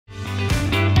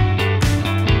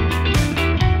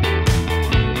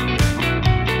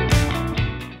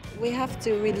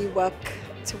work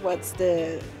towards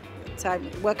the time,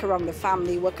 work around the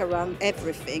family, work around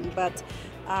everything. But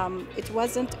it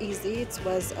wasn't easy. It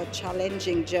was a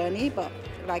challenging journey, but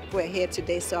like we're here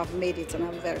today, so I've made it and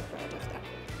I'm very proud of that.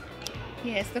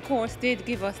 Yes, the course did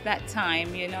give us that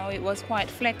time, you know, it was quite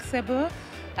flexible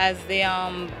as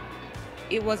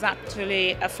it was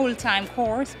actually a full-time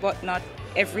course but not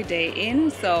every day in,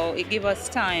 so it gave us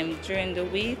time during the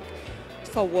week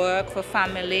for work, for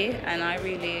family, and I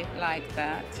really like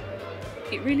that.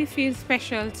 It really feels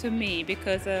special to me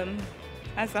because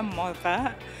as a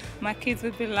mother, my kids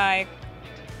would be like,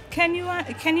 can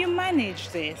you manage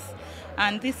this?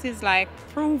 And this is like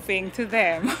proving to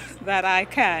them that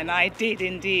I did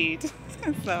indeed.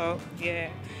 So yeah,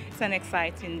 it's an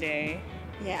exciting day.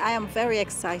 Yeah, I am very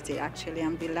excited actually.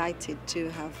 I'm delighted to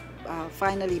have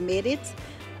finally made it.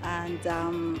 And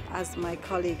as my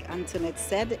colleague Antonette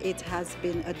said, it has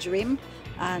been a dream,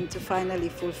 and to finally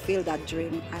fulfill that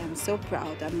dream, I am so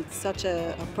proud, and it's such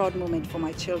a proud moment for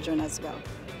my children as well.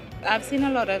 I've seen a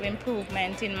lot of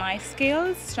improvement in my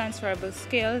skills, transferable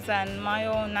skills, and my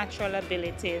own natural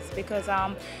abilities because,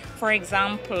 for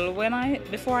example,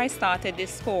 before I started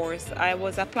this course, I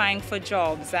was applying for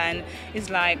jobs and it's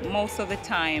like most of the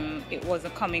time it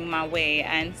wasn't coming my way,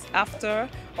 and after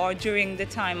or during the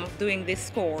time of doing this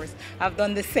course, I've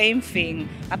done the same thing,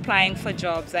 applying for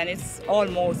jobs, and it's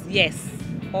almost yes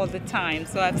all the time.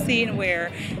 So I've seen where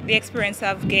the experience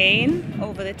I've gained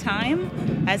over the time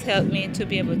has helped me to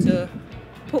be able to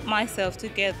put myself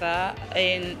together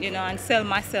and sell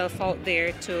myself out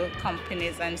there to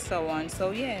companies and so on.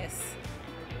 So yes.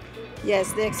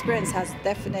 Yes, the experience has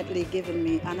definitely given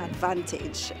me an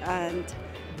advantage, and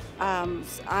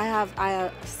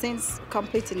since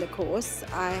completing the course,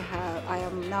 I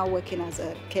am now working as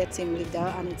a care team leader,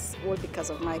 and it's all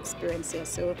because of my experience here.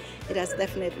 So it has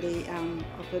definitely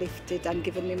uplifted and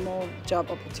given me more job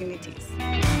opportunities.